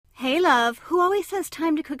of, who always has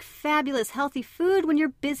time to cook fabulous, healthy food when you're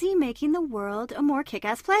busy making the world a more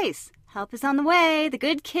kick-ass place. Help is on the way. The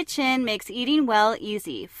Good Kitchen makes eating well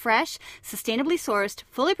easy. Fresh, sustainably sourced,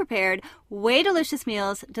 fully prepared, way delicious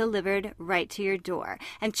meals delivered right to your door.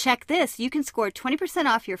 And check this, you can score 20%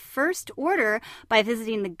 off your first order by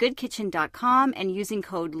visiting thegoodkitchen.com and using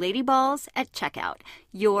code LADYBALLS at checkout.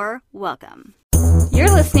 You're welcome. You're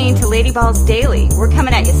listening to Lady Balls Daily. We're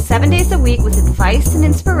coming at you 7 days a week with advice and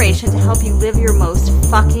inspiration to help you live your most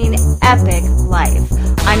fucking epic life.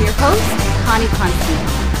 I'm your host, Connie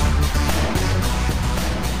Constantine.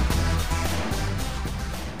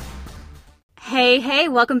 Hey,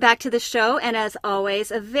 welcome back to the show. And as always,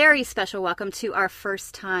 a very special welcome to our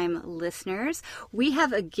first-time listeners. We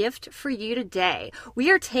have a gift for you today. We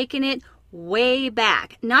are taking it way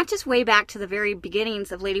back, not just way back to the very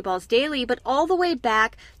beginnings of Lady Balls Daily, but all the way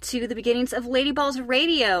back to the beginnings of Lady Balls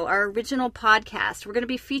Radio, our original podcast. We're going to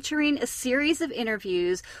be featuring a series of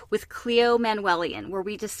interviews with Cleo Manuelian, where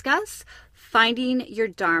we discuss finding your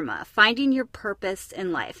dharma, finding your purpose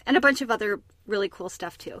in life, and a bunch of other really cool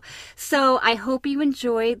stuff too. So I hope you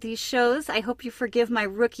enjoy these shows. I hope you forgive my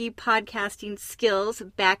rookie podcasting skills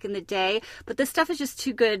back in the day, but this stuff is just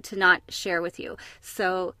too good to not share with you.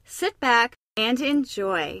 So sit back and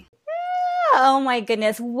enjoy. Oh my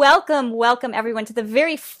goodness. Welcome everyone to the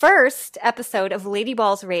very first episode of Lady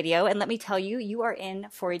Balls Radio. And let me tell you, you are in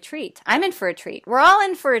for a treat. I'm in for a treat. We're all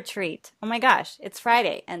in for a treat. Oh my gosh, it's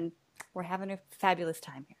Friday and we're having a fabulous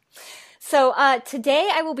time here. So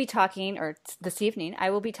today I will be talking, or this evening,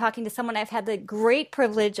 I will be talking to someone I've had the great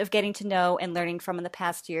privilege of getting to know and learning from in the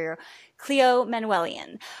past year, Cleo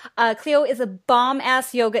Manuelian. Cleo is a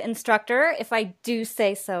bomb-ass yoga instructor, if I do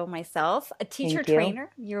say so myself, a teacher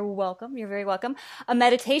trainer. You're welcome. You're very welcome. A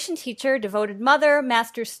meditation teacher, devoted mother,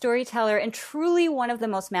 master storyteller, and truly one of the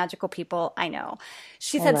most magical people I know.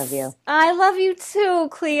 I love you. I love you too,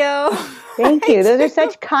 Cleo. Thank you. Those are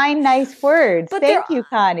such kind, nice words. Thank you,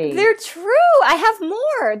 Connie. They're true. I have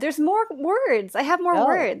more. There's more words. I have more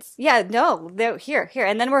words. Yeah, no, they're here.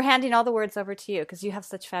 And then we're handing all the words over to you because you have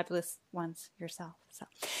such fabulous ones yourself. So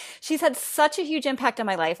she's had such a huge impact on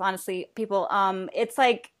my life, honestly, people. It's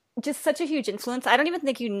like just such a huge influence. I don't even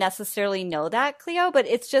think you necessarily know that, Cleo, but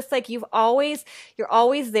it's just like you're always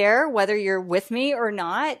there, whether you're with me or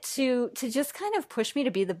not, to just kind of push me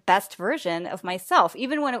to be the best version of myself,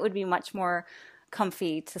 even when it would be much more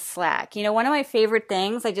comfy to slack. You know, one of my favorite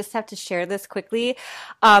things, I just have to share this quickly.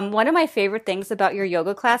 One of my favorite things about your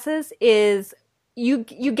yoga classes is you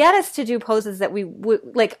get us to do poses that we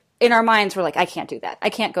would like in our minds. We're like, I can't do that.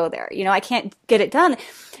 I can't go there. You know, I can't get it done.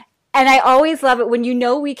 And I always love it when you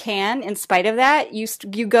know we can, in spite of that, you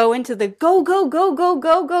go into the go, go, go, go,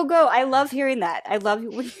 go, go, go. I love hearing that. I love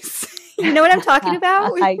when you say, you know what I'm talking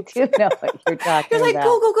about? I do know what you're talking about. You're like,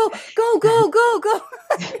 go, go, go, go, go, go, go.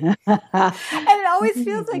 And it always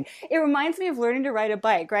feels like, it reminds me of learning to ride a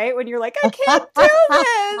bike, right? When you're like, I can't do this.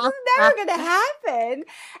 It's never going to happen.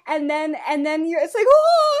 And then it's like,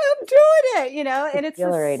 oh, I'm doing it, you know? And it's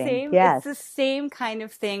the same, it's the same kind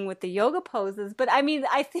of thing with the yoga poses. But I mean,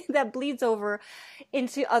 I think that bleeds over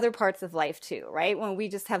into other parts of life too, right? When we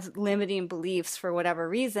just have limiting beliefs for whatever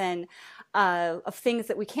reason, of things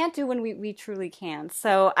that we can't do when we truly can.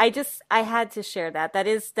 So I had to share that. That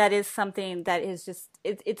is something that is just,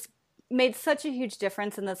 it's made such a huge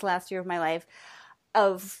difference in this last year of my life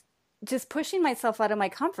of just pushing myself out of my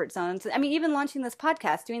comfort zones. I mean, even launching this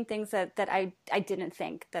podcast, doing things that I didn't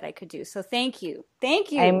think that I could do. So thank you.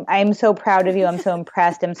 Thank you. I'm so proud of you. I'm so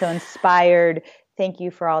impressed. I'm so inspired. Thank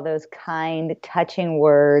you for all those kind, touching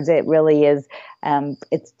words. It really is,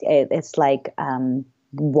 it's like,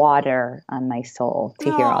 water on my soul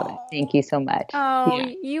to hear all that. Thank you so much.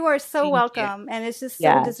 You are so welcome. And it's just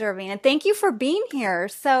so deserving. And thank you for being here.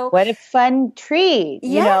 So what a fun treat.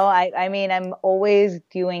 You know, I mean, I'm always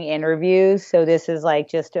doing interviews. So this is like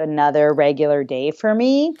just another regular day for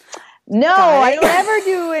me. No, I don't ever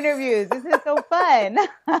do interviews. This is so fun.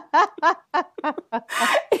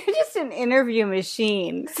 You're just an interview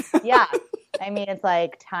machine. Yeah. I mean, it's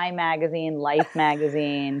like Time Magazine, Life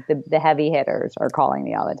Magazine. The heavy hitters are calling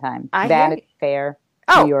me all the time. Vanity Fair,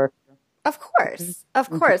 New York. Of course. Of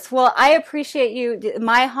course. Well, I appreciate you,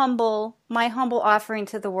 my humble offering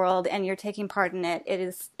to the world, and you're taking part in it. It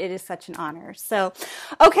is such an honor. So,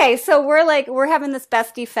 okay. So we're having this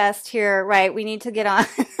bestie fest here, right? We need to get on.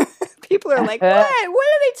 People are like, what? What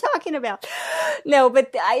are they talking about? No,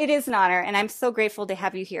 but it is an honor, and I'm so grateful to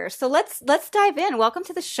have you here. So let's dive in. Welcome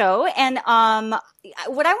to the show. And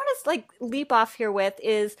what I want to leap off here with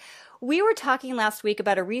is, we were talking last week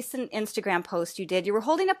about a recent Instagram post you did. You were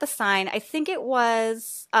holding up a sign. I think it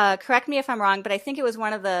was, correct me if I'm wrong, but I think it was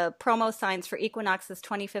one of the promo signs for Equinox's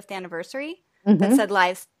 25th anniversary that Mm-hmm. said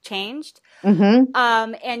lives changed.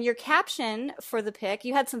 Mm-hmm. And your caption for the pic,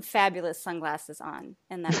 you had some fabulous sunglasses on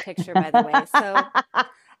in that picture, by the way. So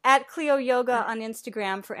at Cleo Yoga on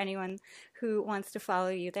Instagram for anyone who wants to follow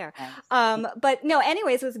you there. Thanks. But no,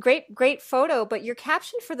 anyways, it was a great photo. But your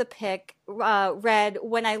caption for the pic read,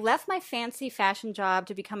 "When I left my fancy fashion job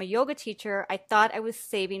to become a yoga teacher, I thought I was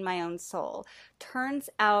saving my own soul. Turns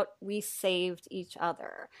out we saved each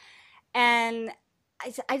other." And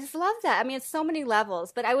I just love that. I mean, it's so many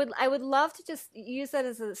levels, but I would love to just use that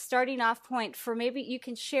as a starting off point for maybe you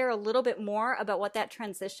can share a little bit more about what that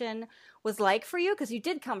transition was like for you, because you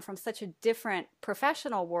did come from such a different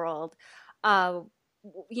professional world, uh,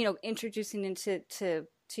 introducing into to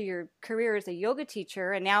your career as a yoga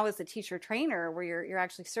teacher and now as a teacher trainer where you're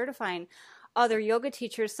actually certifying other yoga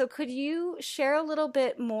teachers. So could you share a little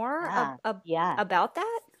bit more Yeah. Yeah. about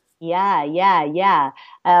that? Yeah, yeah, yeah.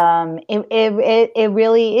 It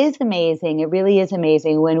really is amazing. It really is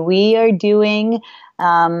amazing when we are doing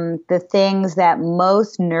the things that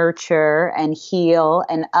most nurture and heal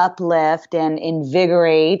and uplift and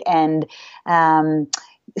invigorate and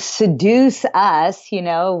seduce us,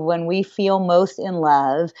 when we feel most in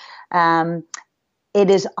love. Um,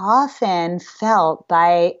 it is often felt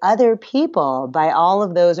by other people, by all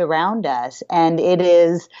of those around us. And it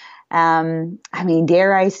is, I mean,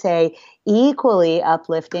 dare I say, equally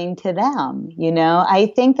uplifting to them.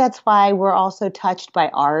 I think that's why we're also touched by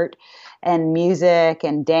art and music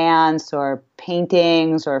and dance or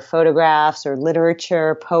paintings or photographs or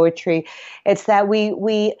literature, poetry. It's that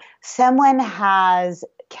someone has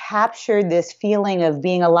captured this feeling of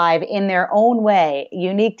being alive in their own way,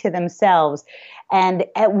 unique to themselves, and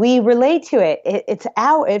we relate to it.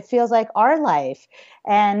 It feels like our life,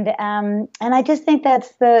 and I just think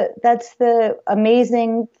that's the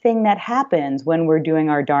amazing thing that happens when we're doing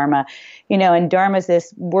our dharma, And dharma is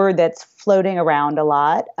this word that's floating around a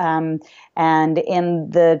lot, and in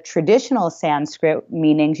the traditional Sanskrit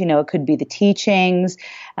meanings, it could be the teachings,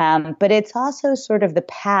 but it's also sort of the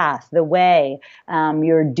path, the way,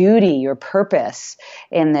 your duty, your purpose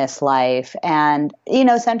in this life, and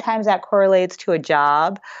sometimes that correlates to a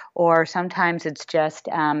job, or sometimes it's just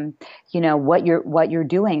what you're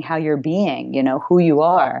doing, how you're being, who you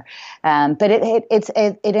are. But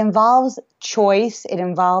it involves choice. It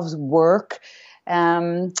involves work.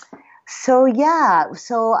 So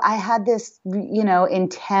I had this,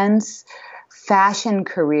 intense fashion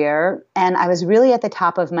career, and I was really at the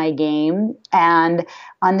top of my game. And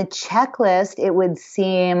on the checklist, it would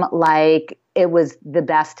seem like it was the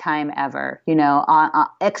best time ever,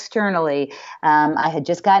 externally. I had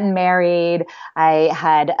just gotten married. I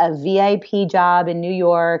had a VIP job in New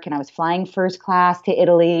York, and I was flying first class to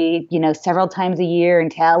Italy, several times a year,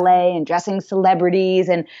 and to LA, and dressing celebrities,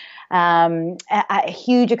 and a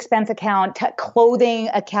huge expense account, clothing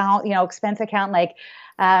account, expense account. Like,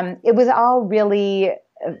 it was all really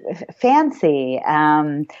fancy.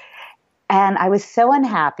 And I was so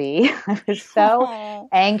unhappy. I was so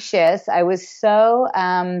anxious. I was so,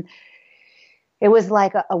 it was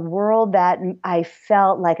like a world that I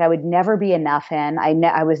felt like I would never be enough in.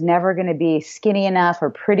 I was never going to be skinny enough or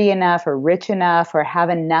pretty enough or rich enough or have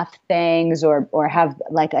enough things or have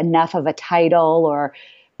like enough of a title or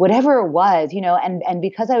whatever it was, and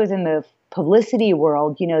because I was in the publicity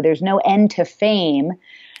world, there's no end to fame.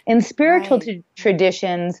 In spiritual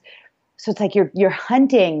traditions, so it's like you're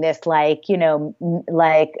hunting this Moby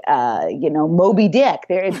Dick.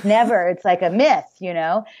 It's like a myth,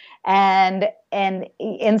 and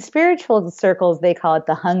in spiritual circles they call it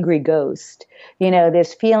the hungry ghost.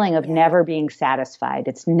 This feeling of never being satisfied.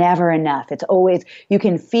 It's never enough. It's always, you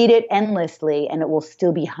can feed it endlessly and it will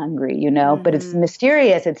still be hungry, but it's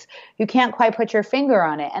mysterious. You can't quite put your finger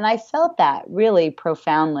on it. And I felt that really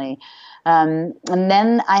profoundly. And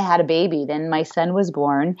then I had a baby. Then my son was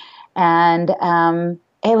born, and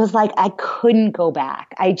it was like I couldn't go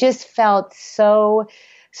back. I just felt so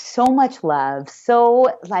much love. So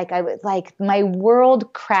like I was like my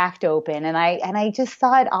world cracked open, and I just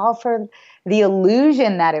saw it all for the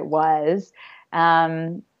illusion that it was.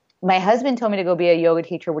 My husband told me to go be a yoga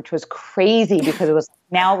teacher, which was crazy because it was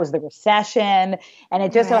the recession, and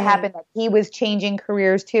it just so happened that he was changing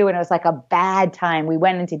careers too, and it was like a bad time. We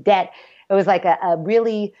went into debt. It was like a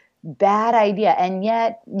really bad idea, and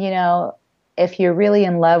yet, if you're really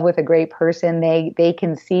in love with a great person, they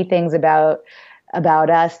can see things about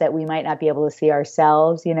us that we might not be able to see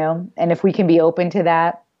ourselves, and if we can be open to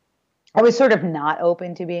that, I was sort of not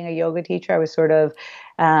open to being a yoga teacher. I was sort of,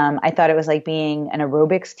 I thought it was like being an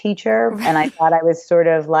aerobics teacher. And I thought I was sort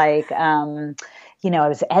of like, I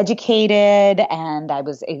was educated and I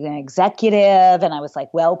was an executive and I was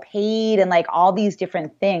like well paid and like all these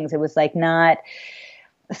different things. It was like not,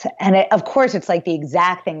 and of course it's like the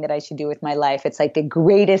exact thing that I should do with my life. It's like the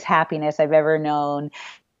greatest happiness I've ever known.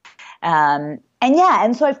 And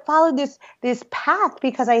so I followed this path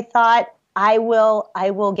because I thought I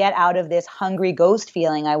will get out of this hungry ghost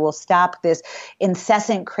feeling. I will stop this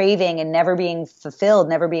incessant craving and never being fulfilled,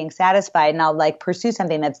 never being satisfied. And I'll like pursue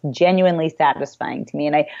something that's genuinely satisfying to me.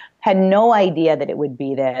 And I had no idea that it would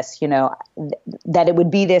be this, that it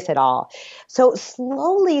would be this at all. So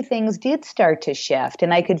slowly things did start to shift,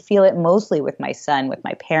 and I could feel it mostly with my son, with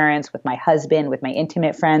my parents, with my husband, with my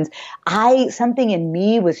intimate friends. Something in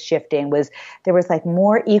me was shifting. There was like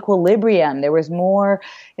more equilibrium. There was more.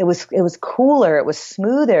 It was cooler. It was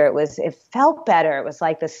smoother. It felt better. It was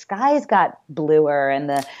like the skies got bluer and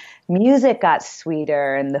the music got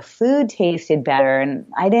sweeter and the food tasted better and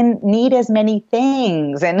I didn't need as many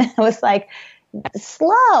things. And it was like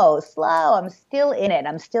slow. I'm still in it.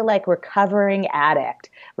 I'm still like recovering addict,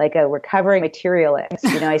 like a recovering materialist.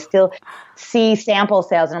 I still see sample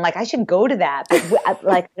sales and I'm like, I should go to that. But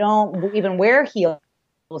like, I don't even wear heels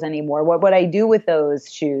anymore. What would I do with those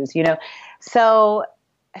shoes? So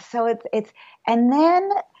it's, and then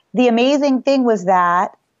the amazing thing was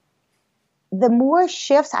that the more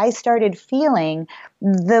shifts I started feeling,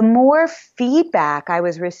 the more feedback I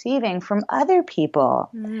was receiving from other people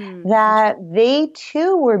that they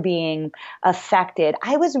too were being affected.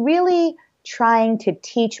 I was really trying to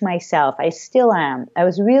teach myself. I still am. I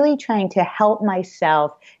was really trying to help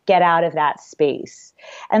myself get out of that space.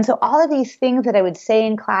 And so all of these things that I would say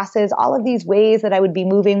in classes, all of these ways that I would be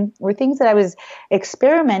moving were things that I was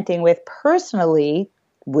experimenting with personally.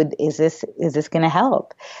 Is this going to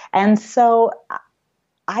help? And so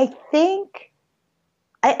I think,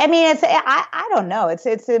 I mean, I don't know. It's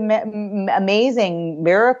an amazing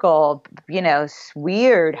miracle,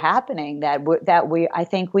 weird happening that I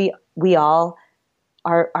think we all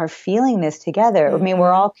are feeling this together. Mm-hmm. I mean,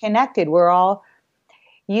 we're all connected. We're all,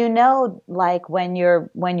 like when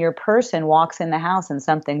your person walks in the house and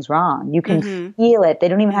something's wrong, you can feel it. They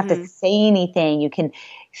don't even have to say anything. You can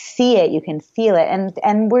see it. You can feel it.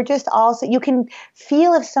 And we're just also, you can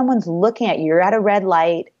feel if someone's looking at you. You're at a red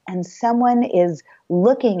light and someone is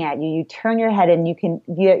looking at you. You turn your head and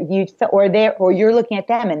or you're looking at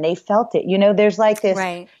them and they felt it. There's like this.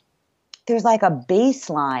 Right. There's like a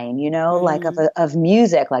bass line, like of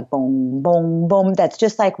music, like boom, boom, boom. That's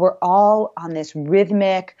just like we're all on this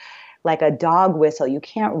rhythmic, like a dog whistle. You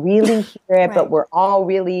can't really hear it, right. But we're all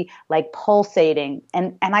really like pulsating.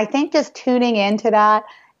 And I think just tuning into that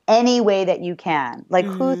any way that you can. Like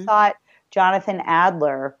who thought Jonathan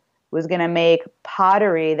Adler was going to make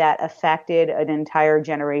pottery that affected an entire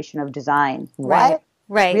generation of design? Right. What?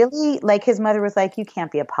 Right. Really? Like his mother was like, you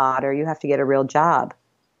can't be a potter. You have to get a real job.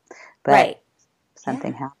 But right.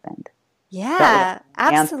 Something happened. Yeah,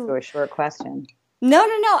 absolutely. Answer to a short question. No.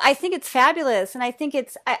 I think it's fabulous. And I think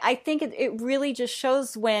I think it really just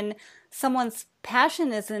shows when someone's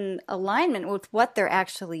passion is in alignment with what they're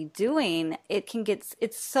actually doing. It's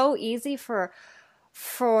so easy for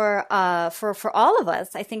all of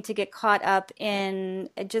us, I think, to get caught up in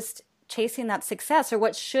just chasing that success or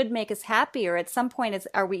what should make us happy, or at some point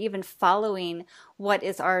are we even following what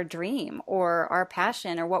is our dream or our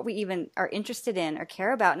passion or what we even are interested in or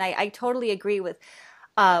care about. And I totally agree with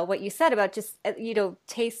what you said about just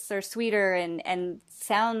tastes are sweeter and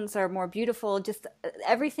sounds are more beautiful. Just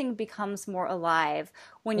everything becomes more alive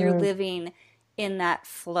when you're living in that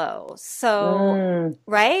flow. So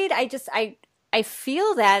right, I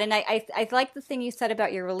feel that, and I like the thing you said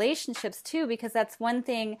about your relationships too, because that's one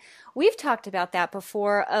thing we've talked about that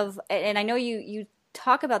before. And I know you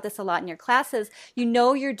talk about this a lot in your classes.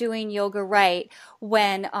 You're doing yoga right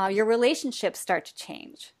when your relationships start to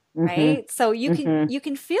change, right? So you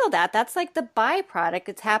can feel that. That's like the byproduct.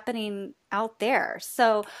 It's happening out there.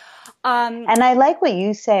 So, and I like what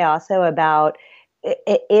you say also about.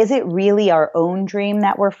 Is it really our own dream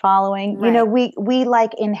that we're following? Right. We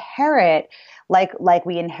like inherit, like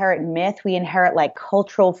we inherit myth, we inherit like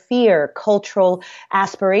cultural fear, cultural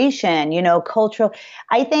aspiration, cultural.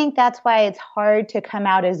 I think that's why it's hard to come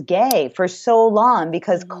out as gay for so long,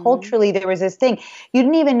 because culturally there was this thing. You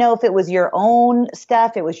didn't even know if it was your own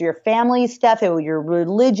stuff, it was your family stuff, it was your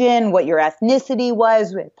religion, what your ethnicity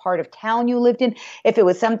was, what part of town you lived in, if it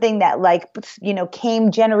was something that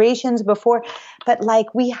came generations before. But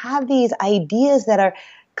like we have these ideas that are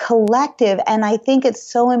collective. And I think it's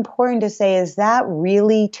so important to say, is that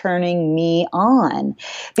really turning me on?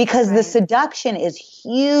 Because the seduction is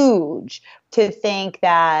huge to think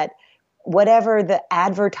that whatever the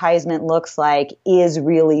advertisement looks like is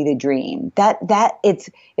really the dream. That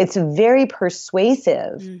it's very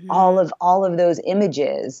persuasive, all of those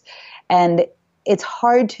images. And it's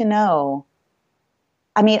hard to know.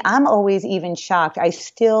 I mean, I'm always even shocked. I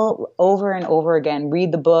still over and over again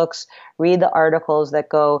read the books, read the articles that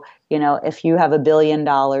go, if you have $1 billion,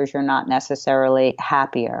 you're not necessarily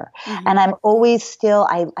happier. And I'm always still,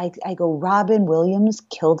 I go, Robin Williams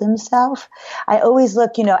killed himself. I always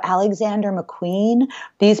look, Alexander McQueen,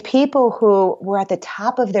 these people who were at the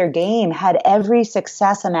top of their game, had every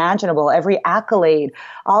success imaginable, every accolade,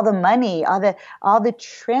 all the money, all the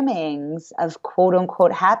trimmings of quote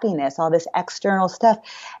unquote happiness, all this external stuff.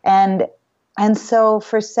 And so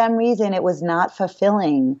for some reason it was not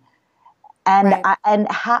fulfilling. And and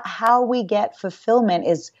how we get fulfillment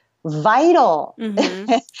is vital.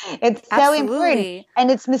 It's so important, and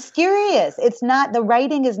it's mysterious. It's not, the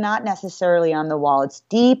writing is not necessarily on the wall. It's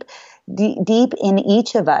deep in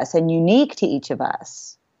each of us and unique to each of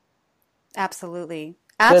us. Absolutely.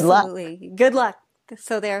 Good luck.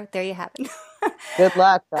 So there you have it. Good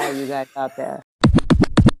luck, all you guys out there.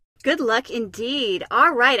 Good luck indeed.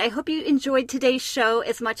 All right. I hope you enjoyed today's show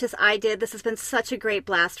as much as I did. This has been such a great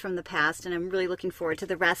blast from the past, and I'm really looking forward to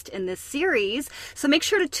the rest in this series. So make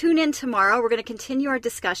sure to tune in tomorrow. We're going to continue our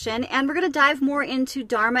discussion, and we're going to dive more into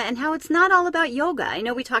Dharma and how it's not all about yoga. I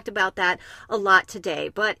know we talked about that a lot today,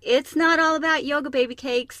 but it's not all about yoga, baby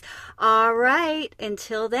cakes. All right.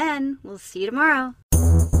 Until then, we'll see you tomorrow.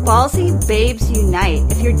 Ballsy Babes Unite.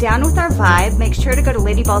 If you're down with our vibe, make sure to go to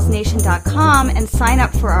ladyballsnation.com and sign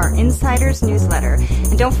up for our Insiders newsletter.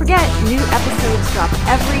 And don't forget, new episodes drop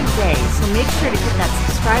every day, so make sure to hit that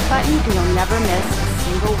subscribe button and you'll never miss a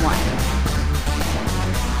single one.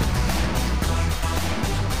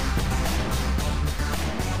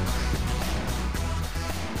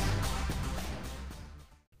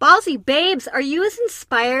 Ballsy Babes, are you as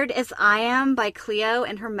inspired as I am by Cleo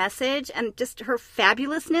and her message and just her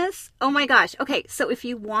fabulousness? Oh my gosh. Okay, so if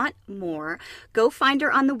you want more, go find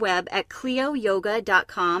her on the web at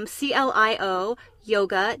cleoyoga.com, CLIO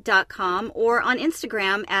yoga.com, or on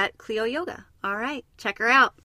Instagram at Cleo Yoga. All right, check her out.